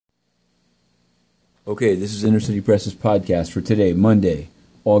Okay, this is Inner City Press's podcast for today, Monday,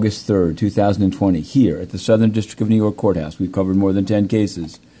 August 3rd, 2020, here at the Southern District of New York Courthouse. We've covered more than 10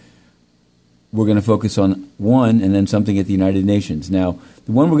 cases. We're going to focus on one and then something at the United Nations. Now,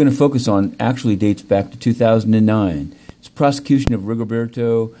 the one we're going to focus on actually dates back to 2009. It's prosecution of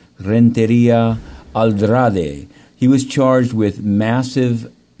Rigoberto Renteria Andrade. He was charged with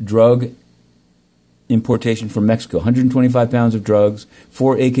massive drug importation from Mexico, 125 pounds of drugs,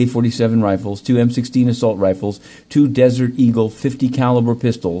 4 AK-47 rifles, 2 M16 assault rifles, 2 Desert Eagle 50 caliber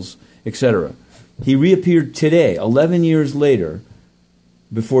pistols, etc. He reappeared today, 11 years later,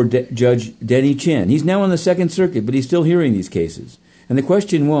 before Judge Denny Chin. He's now on the Second Circuit, but he's still hearing these cases. And the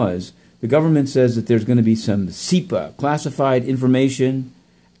question was, the government says that there's going to be some CIPA, Classified Information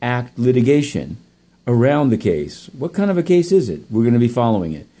Act litigation around the case. What kind of a case is it? We're going to be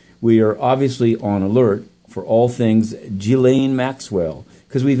following it. We are obviously on alert for all things Ghislaine Maxwell,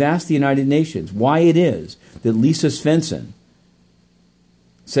 because we've asked the United Nations why it is that Lisa Svensson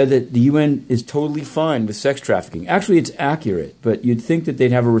said that the UN is totally fine with sex trafficking. Actually, it's accurate, but you'd think that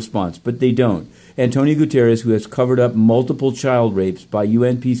they'd have a response, but they don't. Antonio Guterres, who has covered up multiple child rapes by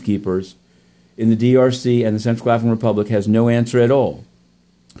UN peacekeepers in the DRC and the Central African Republic, has no answer at all.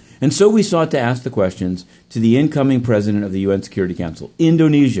 And so we sought to ask the questions to the incoming president of the UN Security Council,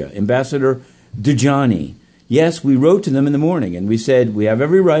 Indonesia, Ambassador Dujani. Yes, we wrote to them in the morning and we said, we have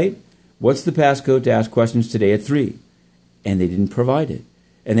every right. What's the passcode to ask questions today at 3? And they didn't provide it.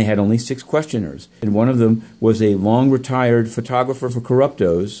 And they had only 6 questioners. And one of them was a long-retired photographer for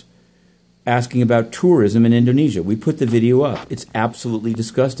Corruptos asking about tourism in Indonesia. We put the video up. It's absolutely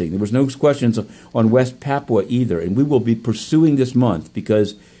disgusting. There was no questions on West Papua either. And we will be pursuing this month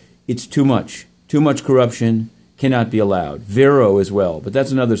because it's too much. Too much corruption cannot be allowed. Vero as well, but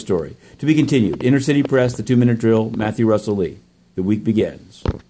that's another story. To be continued. Inner City Press, the 2-Minute Drill, Matthew Russell Lee. The week begins.